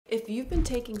If you've been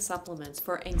taking supplements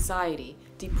for anxiety,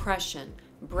 depression,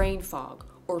 brain fog,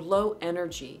 or low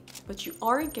energy, but you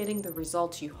aren't getting the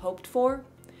results you hoped for,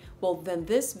 well then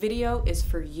this video is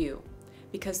for you.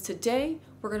 Because today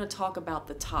we're going to talk about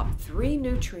the top 3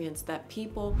 nutrients that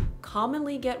people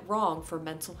commonly get wrong for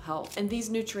mental health. And these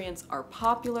nutrients are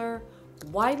popular,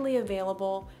 widely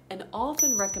available, and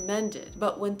often recommended.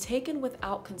 But when taken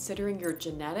without considering your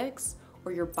genetics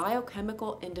or your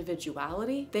biochemical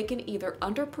individuality, they can either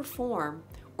underperform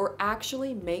or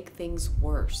actually make things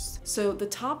worse. So the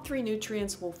top 3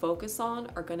 nutrients we'll focus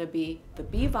on are going to be the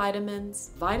B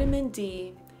vitamins, vitamin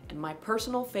D, and my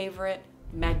personal favorite,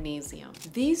 magnesium.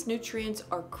 These nutrients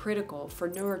are critical for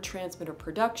neurotransmitter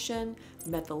production,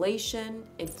 methylation,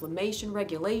 inflammation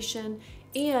regulation,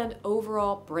 and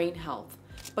overall brain health.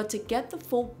 But to get the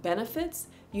full benefits,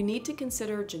 you need to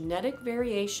consider genetic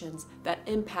variations that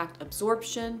impact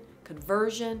absorption,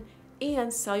 conversion,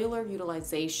 and cellular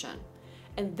utilization.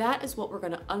 And that is what we're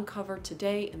going to uncover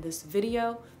today in this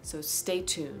video, so stay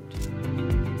tuned.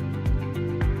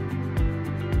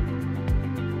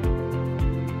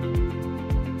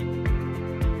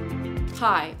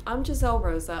 Hi, I'm Jezel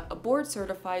Rosa, a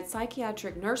board-certified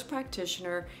psychiatric nurse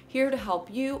practitioner here to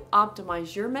help you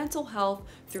optimize your mental health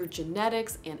through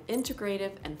genetics and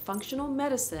integrative and functional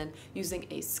medicine using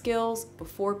a skills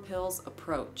before pills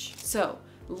approach. So,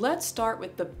 let's start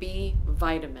with the B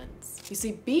vitamins. You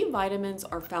see, B vitamins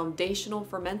are foundational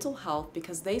for mental health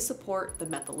because they support the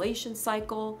methylation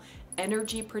cycle,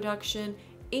 energy production,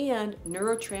 and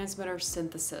neurotransmitter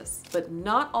synthesis. But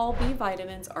not all B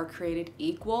vitamins are created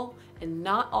equal, and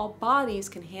not all bodies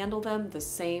can handle them the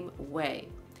same way.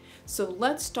 So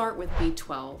let's start with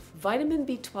B12. Vitamin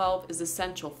B12 is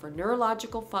essential for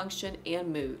neurological function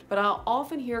and mood, but I'll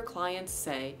often hear clients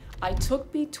say, I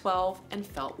took B12 and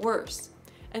felt worse.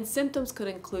 And symptoms could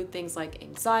include things like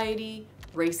anxiety,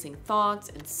 racing thoughts,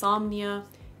 insomnia,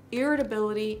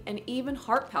 irritability, and even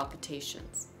heart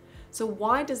palpitations. So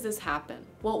why does this happen?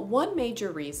 Well, one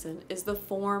major reason is the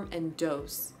form and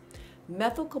dose.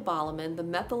 Methylcobalamin, the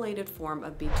methylated form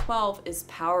of B12, is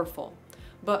powerful,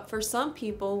 but for some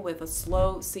people with a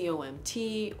slow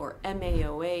COMT or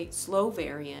MAOA slow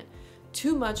variant,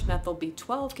 too much methyl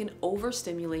B12 can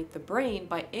overstimulate the brain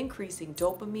by increasing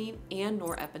dopamine and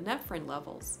norepinephrine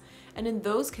levels. And in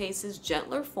those cases,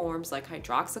 gentler forms like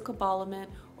hydroxycobalamin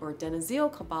or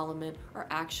adenosylcobalamin are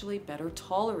actually better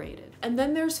tolerated. And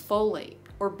then there's folate,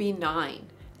 or B9,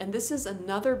 and this is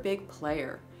another big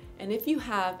player. And if you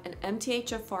have an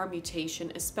MTHFR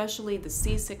mutation, especially the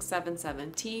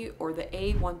C677T or the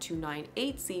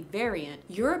A1298Z variant,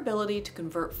 your ability to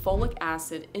convert folic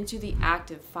acid into the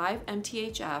active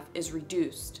 5-MTHF is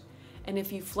reduced. And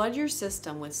if you flood your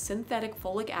system with synthetic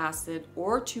folic acid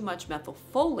or too much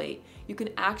methylfolate, you can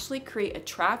actually create a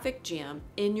traffic jam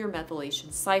in your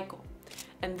methylation cycle.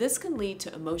 And this can lead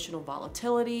to emotional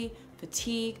volatility,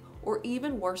 fatigue, or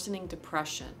even worsening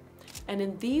depression. And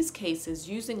in these cases,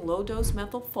 using low-dose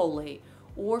methylfolate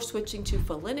or switching to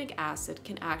folinic acid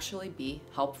can actually be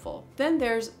helpful. Then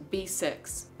there's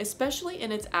B6, especially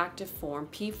in its active form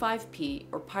P5P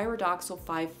or pyridoxal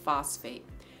 5-phosphate.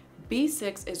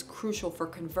 B6 is crucial for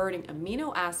converting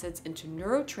amino acids into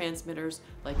neurotransmitters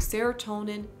like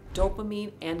serotonin,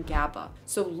 dopamine, and GABA.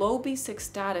 So low B6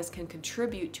 status can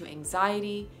contribute to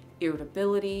anxiety,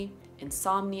 irritability,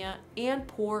 insomnia, and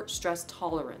poor stress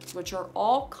tolerance, which are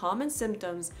all common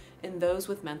symptoms in those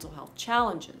with mental health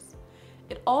challenges.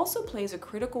 It also plays a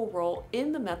critical role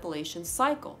in the methylation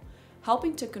cycle,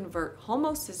 helping to convert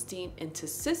homocysteine into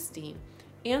cysteine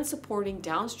and supporting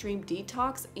downstream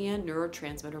detox and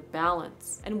neurotransmitter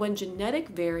balance. And when genetic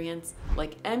variants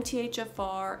like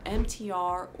MTHFR,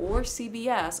 MTR, or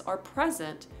CBS are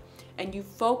present, and you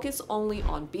focus only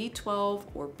on B12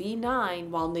 or B9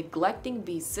 while neglecting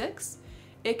B6,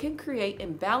 it can create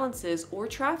imbalances or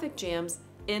traffic jams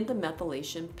in the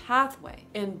methylation pathway.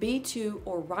 And B2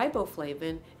 or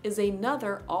riboflavin is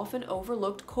another often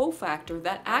overlooked cofactor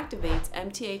that activates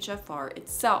MTHFR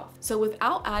itself. So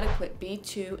without adequate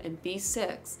B2 and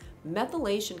B6,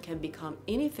 methylation can become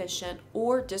inefficient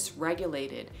or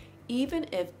dysregulated, even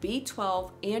if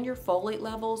B12 and your folate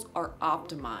levels are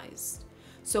optimized.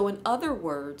 So in other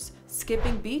words,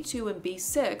 skipping B2 and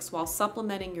B6 while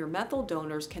supplementing your methyl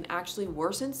donors can actually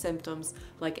worsen symptoms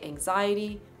like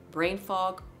anxiety, brain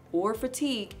fog, or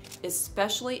fatigue,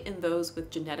 especially in those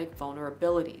with genetic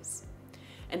vulnerabilities.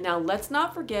 And now let's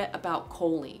not forget about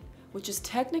choline, which is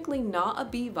technically not a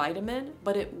B vitamin,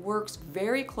 but it works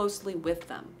very closely with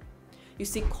them. You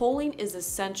see, choline is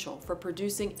essential for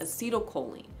producing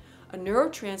acetylcholine, a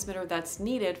neurotransmitter that's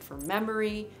needed for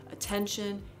memory,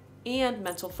 attention, and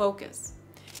mental focus.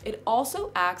 It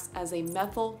also acts as a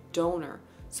methyl donor,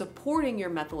 supporting your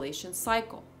methylation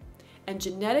cycle. And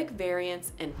genetic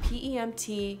variants in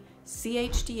PEMT,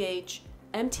 CHDH,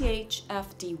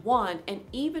 MTHFD1, and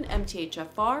even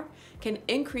MTHFR can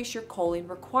increase your choline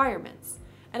requirements.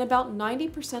 And about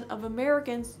 90% of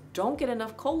Americans don't get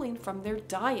enough choline from their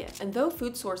diet. And though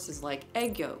food sources like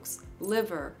egg yolks,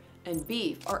 liver, and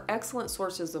beef are excellent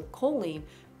sources of choline,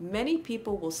 many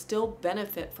people will still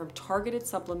benefit from targeted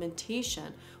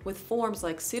supplementation with forms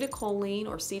like ceticholine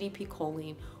or CDP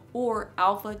choline or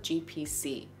alpha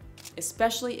GPC,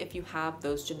 especially if you have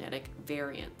those genetic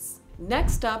variants.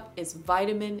 Next up is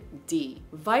vitamin D.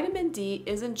 Vitamin D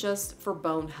isn't just for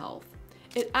bone health.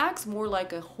 It acts more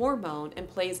like a hormone and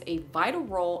plays a vital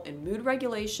role in mood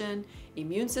regulation,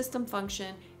 immune system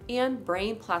function, and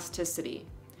brain plasticity.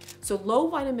 So low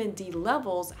vitamin D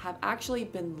levels have actually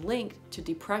been linked to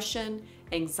depression,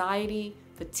 anxiety,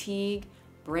 fatigue,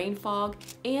 brain fog,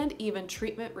 and even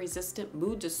treatment-resistant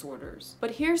mood disorders.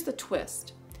 But here's the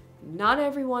twist. Not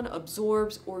everyone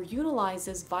absorbs or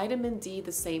utilizes vitamin D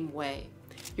the same way.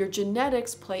 Your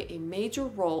genetics play a major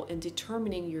role in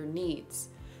determining your needs.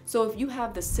 So if you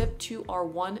have the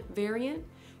CYP2R1 variant,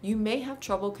 you may have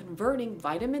trouble converting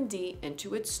vitamin D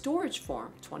into its storage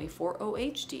form,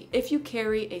 24-OHD. If you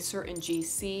carry a certain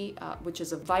GC, which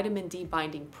is a vitamin D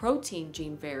binding protein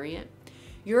gene variant,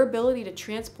 your ability to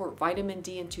transport vitamin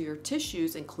D into your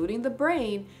tissues, including the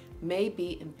brain, may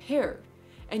be impaired.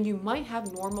 And you might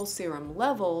have normal serum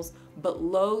levels, but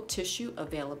low tissue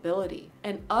availability.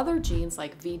 And other genes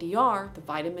like VDR, the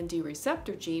vitamin D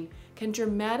receptor gene, can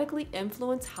dramatically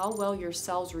influence how well your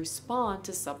cells respond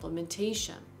to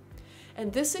supplementation.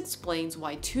 And this explains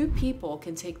why two people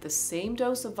can take the same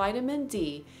dose of vitamin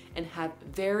D and have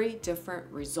very different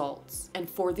results. And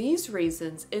for these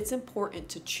reasons, it's important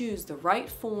to choose the right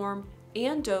form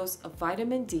and dose of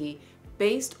vitamin D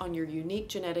based on your unique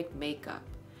genetic makeup.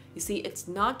 You see, it's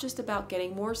not just about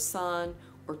getting more sun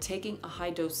or taking a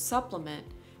high-dose supplement.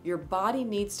 Your body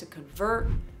needs to convert,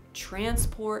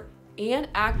 transport, and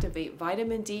activate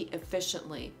vitamin D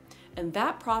efficiently. And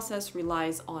that process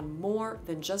relies on more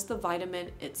than just the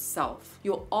vitamin itself.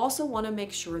 You'll also want to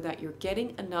make sure that you're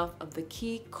getting enough of the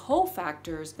key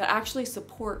cofactors that actually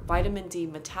support vitamin D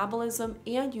metabolism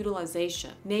and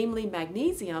utilization, namely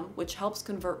magnesium, which helps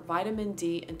convert vitamin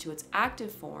D into its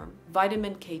active form,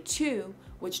 vitamin K2,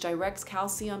 which directs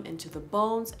calcium into the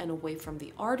bones and away from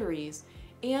the arteries,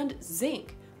 and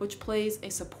zinc, which plays a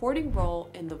supporting role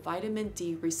in the vitamin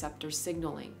D receptor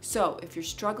signaling. So if you're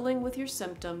struggling with your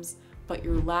symptoms, but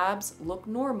your labs look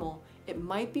normal, it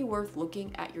might be worth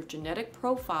looking at your genetic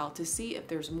profile to see if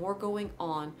there's more going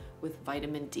on with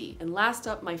vitamin D. And last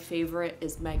up, my favorite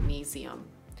is magnesium.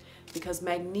 Because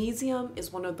magnesium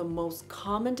is one of the most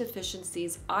common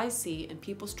deficiencies I see in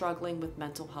people struggling with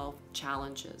mental health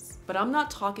challenges. But I'm not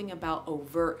talking about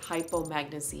overt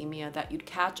hypomagnesemia that you'd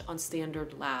catch on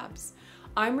standard labs.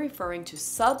 I'm referring to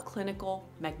subclinical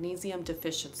magnesium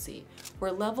deficiency,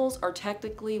 where levels are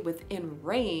technically within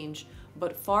range,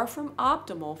 but far from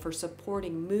optimal for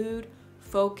supporting mood,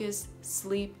 focus,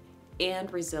 sleep,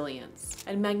 and resilience.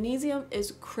 And magnesium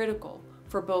is critical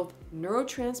for both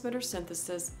neurotransmitter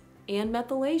synthesis and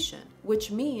methylation,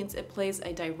 which means it plays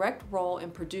a direct role in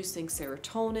producing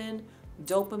serotonin,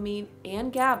 dopamine,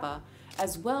 and GABA,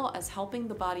 as well as helping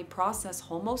the body process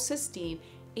homocysteine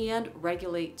and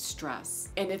regulate stress.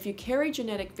 And if you carry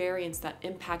genetic variants that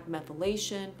impact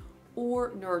methylation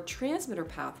or neurotransmitter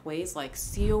pathways like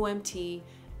COMT,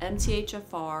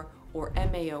 MTHFR, or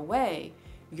MAOA,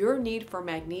 your need for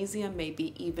magnesium may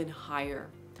be even higher.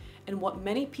 And what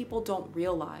many people don't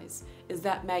realize is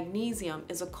that magnesium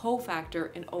is a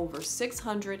cofactor in over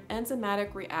 600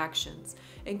 enzymatic reactions,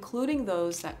 including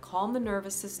those that calm the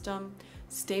nervous system,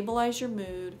 stabilize your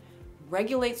mood,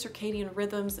 regulate circadian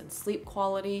rhythms and sleep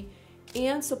quality,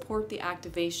 and support the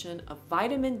activation of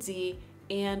vitamin D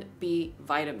and B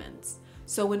vitamins.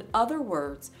 So in other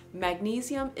words,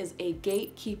 magnesium is a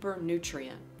gatekeeper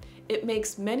nutrient. It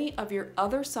makes many of your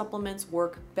other supplements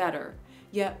work better,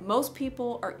 yet most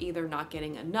people are either not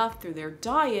getting enough through their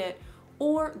diet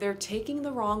or they're taking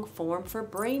the wrong form for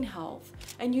brain health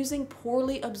and using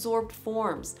poorly absorbed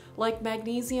forms like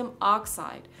magnesium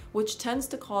oxide, which tends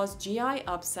to cause GI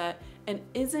upset and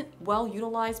isn't well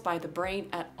utilized by the brain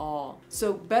at all.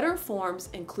 So better forms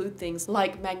include things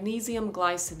like magnesium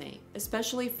glycinate,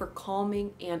 especially for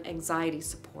calming and anxiety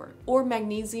support, or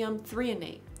magnesium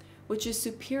threonate, which is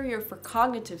superior for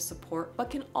cognitive support but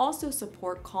can also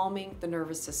support calming the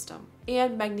nervous system.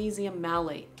 And magnesium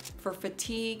malate for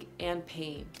fatigue and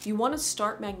pain. You want to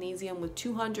start magnesium with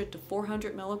 200 to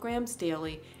 400 milligrams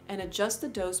daily and adjust the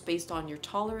dose based on your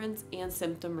tolerance and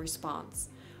symptom response.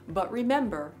 But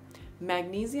remember,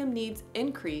 magnesium needs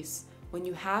increase when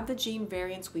you have the gene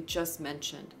variants we just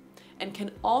mentioned, and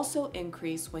can also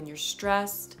increase when you're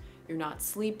stressed, you're not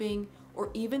sleeping, or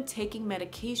even taking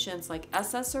medications like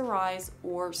SSRIs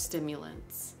or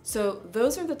stimulants. So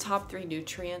those are the top 3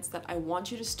 nutrients that I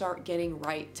want you to start getting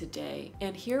right today.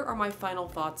 And here are my final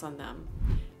thoughts on them.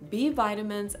 B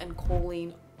vitamins and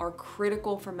choline are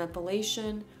critical for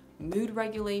methylation, mood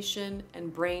regulation,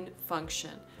 and brain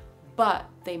function, but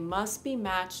they must be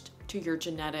matched to your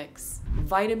genetics.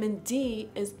 Vitamin D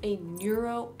is a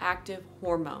neuroactive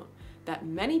hormone that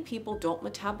many people don't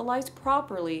metabolize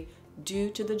properly due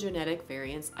to the genetic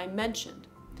variants I mentioned.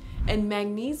 And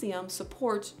magnesium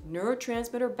supports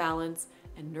neurotransmitter balance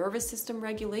and nervous system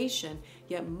regulation,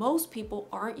 yet most people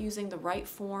aren't using the right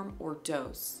form or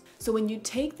dose. So when you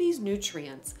take these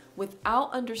nutrients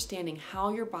without understanding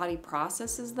how your body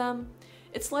processes them,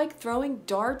 it's like throwing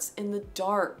darts in the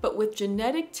dark. But with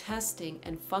genetic testing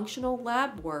and functional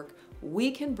lab work,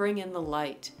 we can bring in the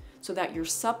light so that your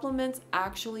supplements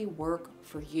actually work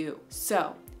for you.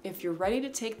 So if you're ready to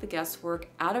take the guesswork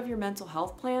out of your mental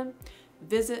health plan,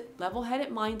 visit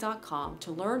levelheadedmind.com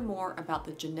to learn more about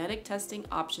the genetic testing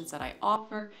options that I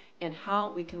offer and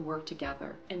how we can work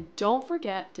together. And don't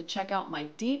forget to check out my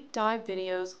deep dive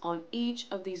videos on each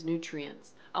of these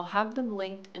nutrients. I'll have them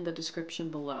linked in the description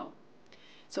below.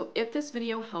 So if this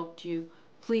video helped you,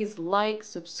 please like,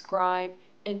 subscribe,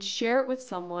 and share it with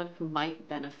someone who might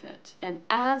benefit. And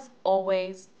as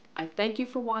always, I thank you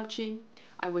for watching.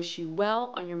 I wish you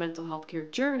well on your mental health care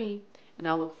journey, and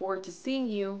I look forward to seeing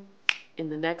you in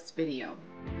the next video.